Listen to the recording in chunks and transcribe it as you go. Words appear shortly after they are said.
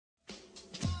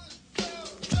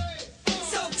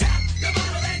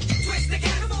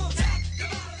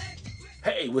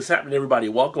what's happening, everybody?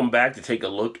 Welcome back to take a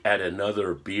look at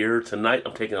another beer. Tonight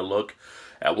I'm taking a look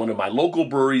at one of my local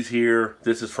breweries here.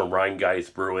 This is from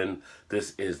Rhinegeist Brewing.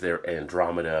 This is their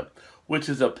Andromeda, which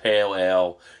is a pale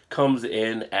ale. Comes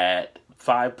in at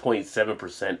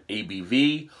 5.7%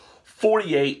 ABV,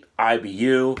 48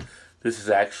 IBU. This is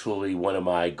actually one of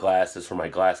my glasses for my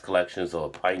glass collection, so a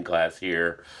pint glass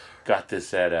here. Got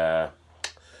this at, I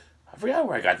forgot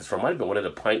where I got this from. Might have been one of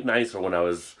the pint nights, or when I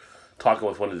was talking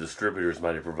with one of the distributors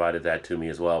might have provided that to me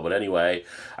as well. But anyway,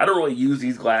 I don't really use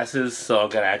these glasses, so I'm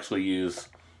going to actually use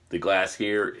the glass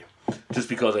here just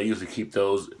because I usually keep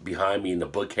those behind me in the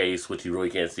bookcase, which you really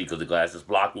can't see because the glass is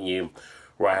blocking you,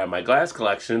 where I have my glass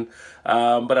collection.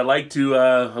 But I like to,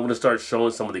 I'm going to start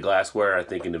showing some of the glassware, I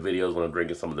think, in the videos when I'm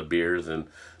drinking some of the beers, and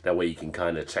that way you can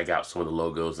kind of check out some of the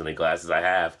logos and the glasses I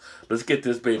have. Let's get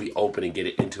this baby open and get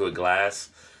it into a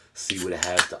glass, see what it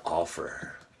has to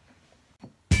offer.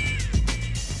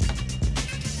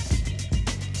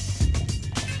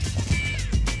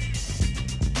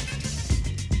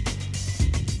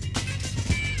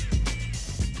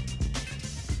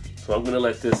 So I'm going to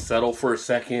let this settle for a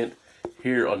second.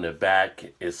 Here on the back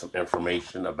is some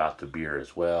information about the beer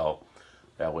as well.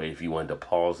 That way if you wanted to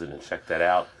pause it and check that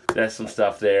out, that's some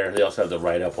stuff there. They also have the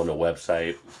write-up on the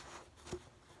website.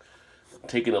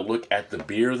 Taking a look at the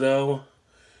beer though,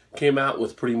 came out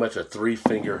with pretty much a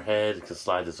 3-finger head. You can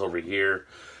slide this over here.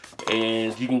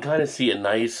 And you can kind of see a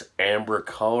nice amber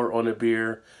color on the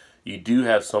beer. You do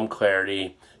have some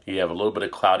clarity. You have a little bit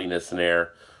of cloudiness in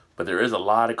there. But there is a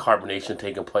lot of carbonation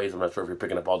taking place. I'm not sure if you're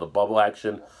picking up all the bubble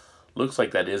action. Looks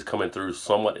like that is coming through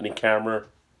somewhat in the camera.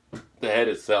 The head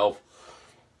itself,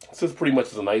 this is pretty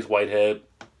much a nice white head.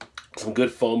 Some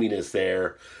good foaminess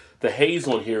there. The haze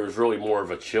on here is really more of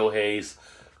a chill haze,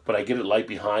 but I get it light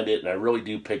behind it, and I really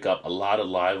do pick up a lot of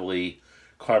lively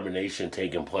carbonation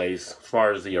taking place. As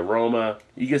far as the aroma,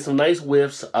 you get some nice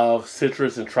whiffs of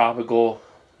citrus and tropical.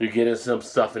 You're getting some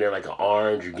stuff in there like an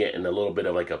orange. You're getting a little bit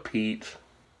of like a peach,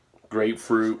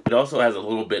 grapefruit. It also has a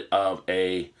little bit of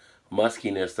a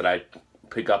muskiness that I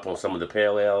pick up on some of the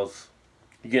pale ales.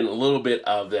 You're getting a little bit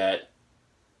of that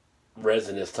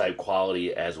resinous type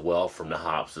quality as well from the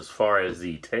hops. As far as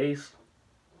the taste,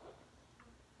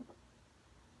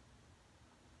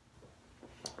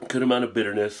 good amount of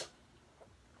bitterness.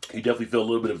 You definitely feel a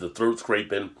little bit of the throat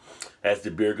scraping as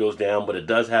the beer goes down, but it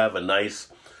does have a nice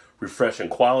refreshing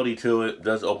quality to it. It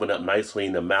does open up nicely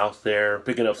in the mouth there,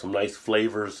 picking up some nice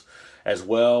flavors as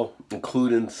well,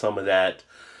 including some of that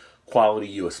quality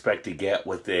you expect to get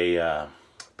with a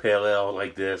pale ale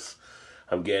like this.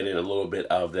 I'm getting a little bit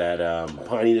of that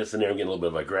pininess in there. I'm getting a little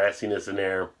bit of a grassiness in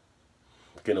there.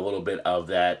 Getting a little bit of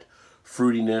that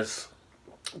fruitiness.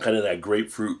 Kind of that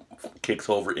grapefruit kicks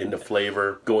over into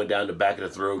flavor. Going down the back of the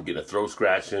throat, getting a throat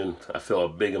scratching. I feel a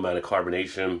big amount of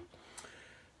carbonation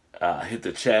hit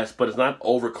the chest, but it's not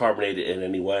over carbonated in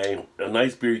any way. A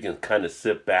nice beer you can kind of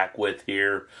sit back with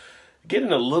here.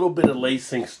 Getting a little bit of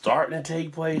lacing starting to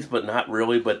take place, but not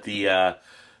really. But the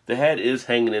head is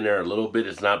hanging in there a little bit.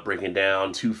 It's not breaking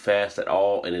down too fast at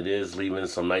all, and it is leaving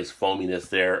some nice foaminess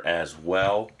there as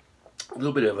well. A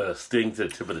little bit of a sting to the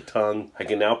tip of the tongue. I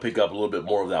can now pick up a little bit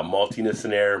more of that maltiness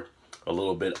in there. A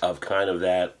little bit of kind of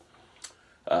that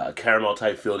caramel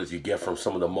type feel that you get from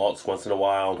some of the malts once in a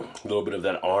while. A little bit of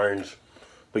that orange.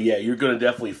 But yeah, you're going to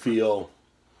definitely feel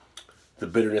the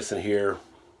bitterness in here.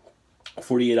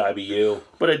 48 IBU.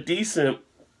 But a decent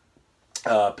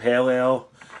pale ale.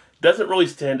 Doesn't really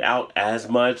stand out as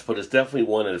much, but it's definitely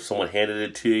one that if someone handed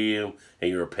it to you and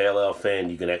you're a pale ale fan,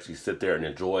 you can actually sit there and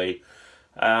enjoy.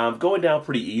 Going down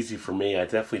pretty easy for me. I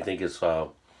definitely think it's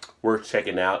worth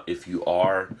checking out if you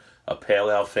are a pale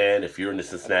ale fan, if you're in the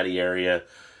Cincinnati area.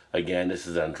 Again, this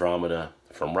is Andromeda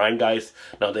from Rhinegeist.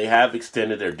 Now, they have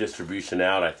extended their distribution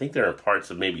out. I think they're in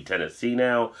parts of maybe Tennessee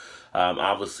now.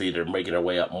 Obviously, they're making their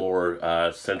way up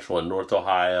more central and north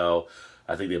Ohio.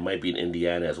 I think they might be in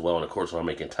Indiana as well. And, of course, when I'm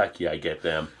in Kentucky, I get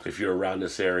them. If you're around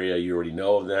this area, you already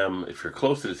know of them. If you're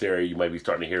close to this area, you might be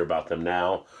starting to hear about them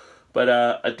now. But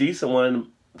a decent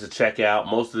one to check out.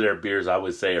 Most of their beers, I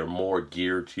would say, are more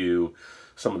geared to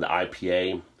some of the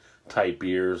IPA type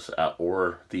beers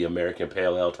or the American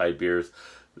Pale Ale type beers.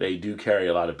 They do carry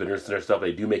a lot of bitterness in their stuff.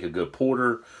 They do make a good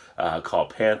porter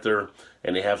called Panther,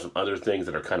 and they have some other things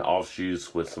that are kind of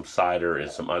offshoots with some cider and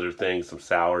some other things, some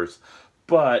sours.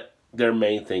 But their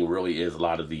main thing really is a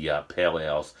lot of the pale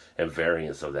ales and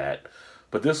variants of that.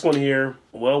 But this one here,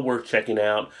 well worth checking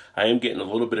out. I am getting a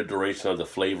little bit of duration of the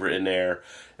flavor in there.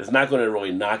 It's not going to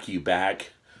really knock you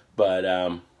back, but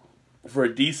for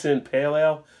a decent pale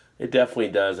ale, it definitely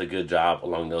does a good job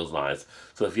along those lines.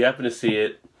 So if you happen to see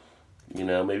it, you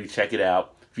know, maybe check it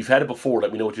out. If you've had it before,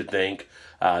 let me know what you think.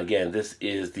 Again, this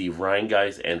is the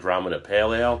Rhinegeist Andromeda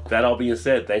Pale Ale. That all being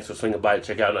said, thanks for swinging by to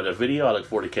check out another video. I look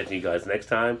forward to catching you guys next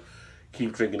time.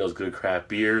 Keep drinking those good craft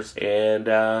beers. And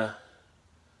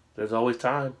there's always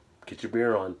time. Get your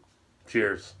beer on.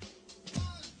 Cheers.